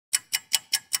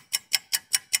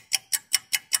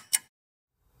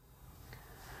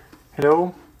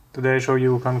Hello, today I show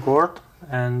you Concord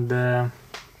and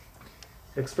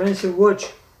expensive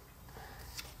watch.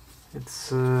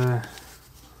 It's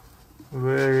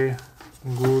very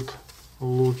good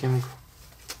looking.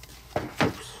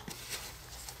 Oops.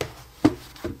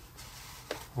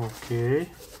 Okay,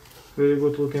 very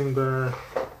good looking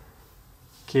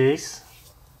case,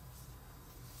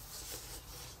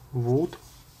 wood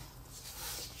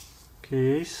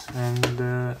case,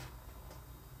 and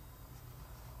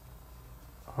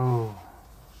oh,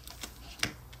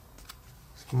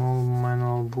 small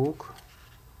manual book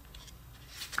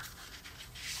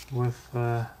with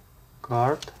a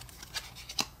card,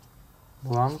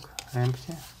 blank,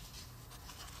 empty.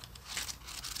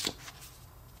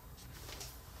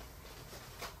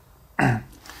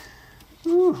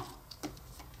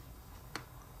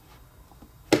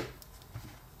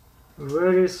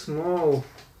 Very small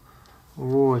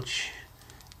watch.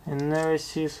 I never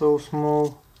see so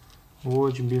small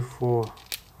watch before,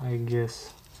 I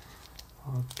guess.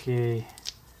 Okay,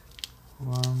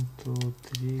 1, 2,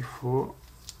 3, 4.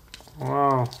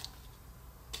 Wow.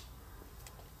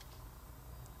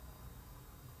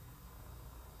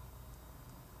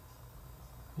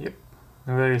 Yep,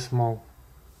 very small.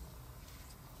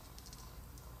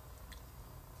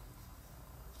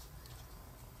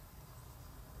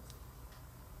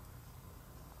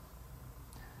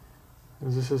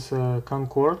 This is a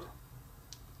Concord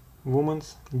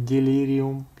Women's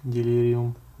Delirium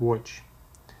watch.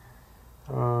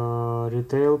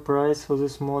 Retail price for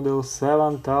this model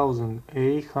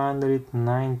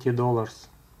 $7,890.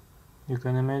 You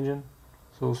can imagine,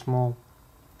 so small.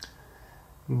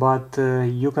 But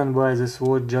you can buy this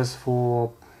watch just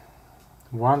for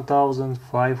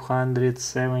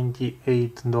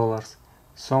 $1,578.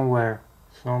 Somewhere,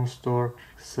 some store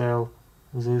sell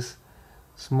this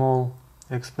small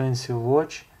expensive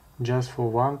watch just for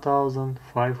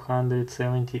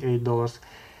 $1,578.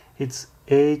 It's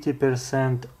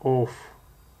 80% off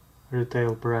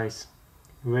retail price.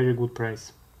 Very good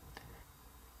price.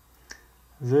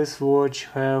 This watch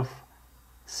have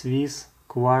Swiss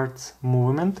quartz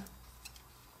movement.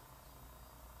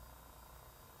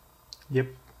 Yep.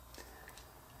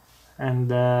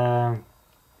 And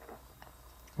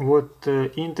what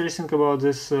interesting about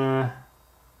this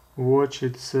watch,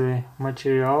 it's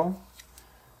material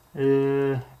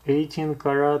 18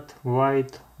 karat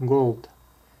white gold.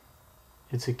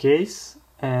 It's a case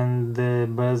and the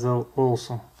bezel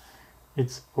also.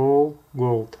 It's all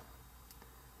gold.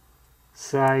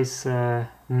 Size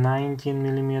 19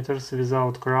 millimeters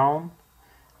without crown,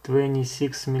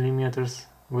 26 millimeters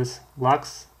with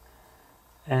lux,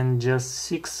 and just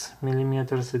 6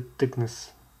 millimeters in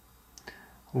thickness.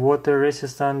 Water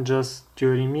resistant just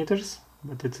 30 meters,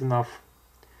 but it's enough.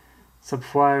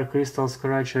 Sapphire crystal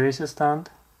scratch resistant.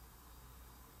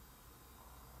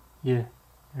 Yeah,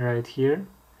 right here.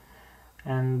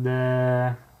 And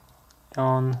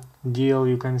on dial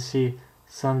you can see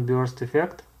sunburst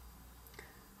effect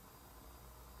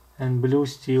and blue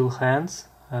steel hands.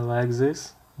 I like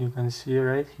this. You can see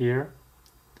right here.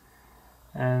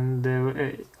 And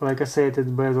like I said,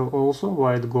 it's bezel also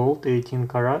white gold, 18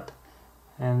 karat.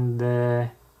 And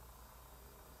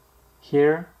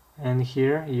here and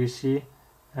here you see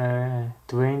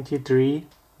 23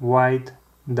 white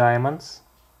diamonds.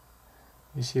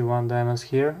 You see 1 diamond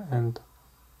here and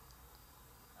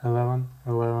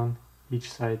 11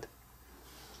 each side.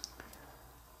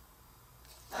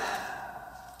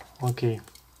 Okay,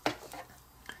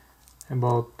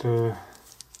 about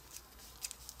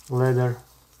leather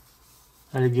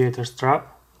alligator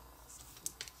strap,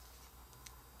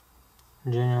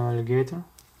 genuine alligator,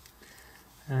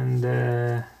 and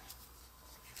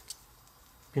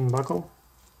pin buckle.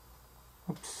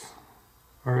 Oops,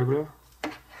 regular.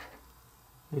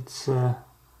 It's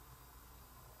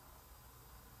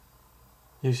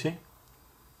you see,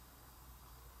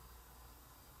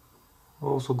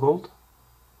 also gold.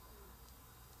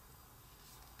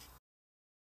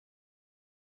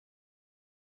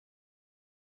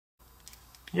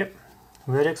 Yep,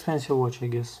 very expensive watch, I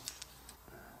guess.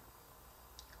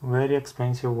 Very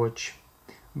expensive watch,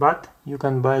 but you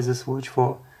can buy this watch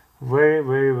for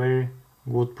very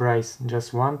good price,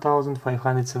 just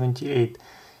 1,578.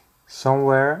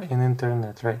 Somewhere in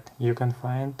internet, right? You can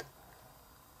find,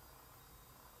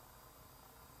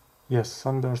 yes,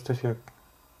 sunburst effect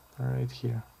right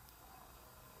here.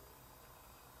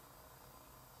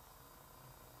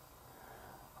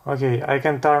 Okay, I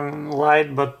can turn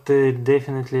light, but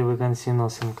definitely we can see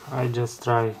nothing. I just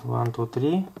try 1, 2,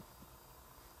 3.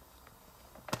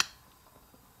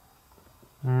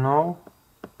 No,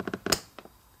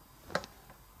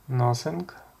 nothing.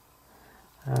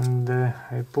 and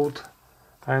I put,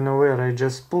 I don't know where, I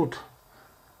just put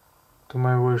to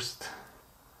my wrist.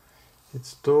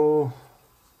 It's too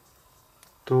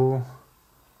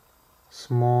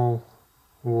small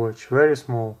watch, very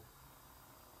small,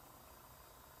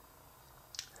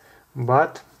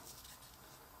 but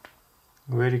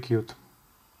very cute.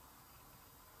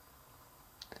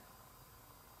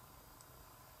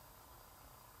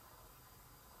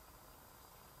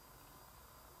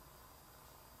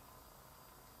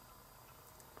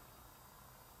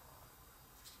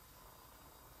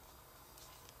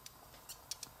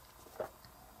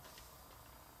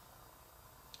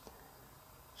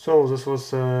 So this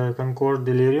was a Concord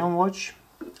Delirium watch,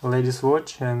 ladies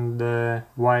watch, and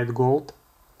white gold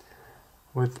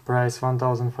with price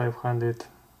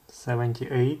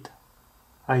 1578.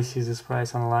 I see this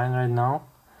price online right now,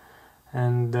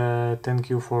 and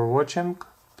thank you for watching.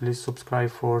 Please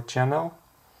subscribe for channel.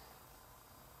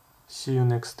 See you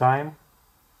next time.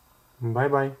 Bye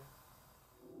bye.